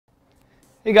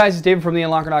Hey guys, it's David from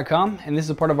theunlocker.com, and this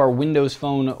is a part of our Windows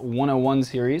Phone 101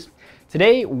 series.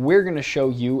 Today we're going to show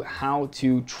you how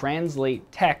to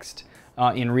translate text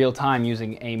in real time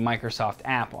using a Microsoft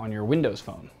app on your Windows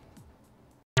Phone.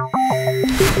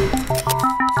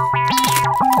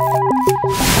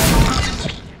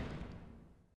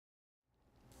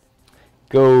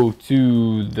 Go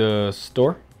to the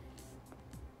store.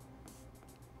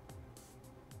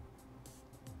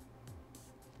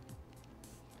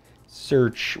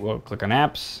 Search, well, click on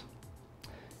apps,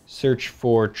 search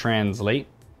for translate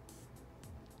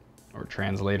or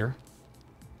translator.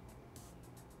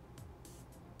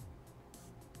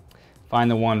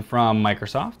 Find the one from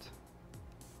Microsoft.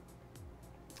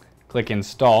 Click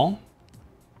install.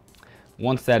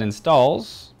 Once that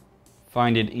installs,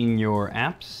 find it in your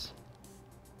apps.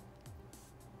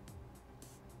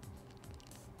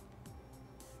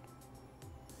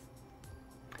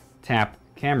 Tap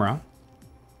camera.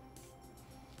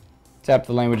 Tap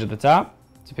the language at the top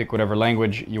to pick whatever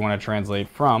language you want to translate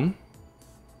from.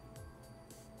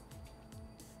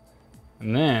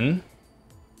 And then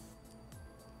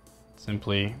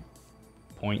simply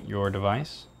point your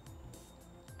device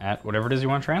at whatever it is you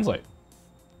want to translate.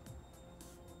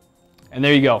 And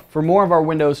there you go. For more of our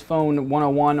Windows Phone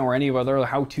 101 or any of our other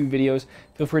how-to videos,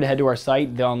 feel free to head to our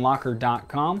site,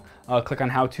 theunlocker.com. Click on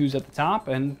how-tos at the top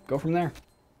and go from there.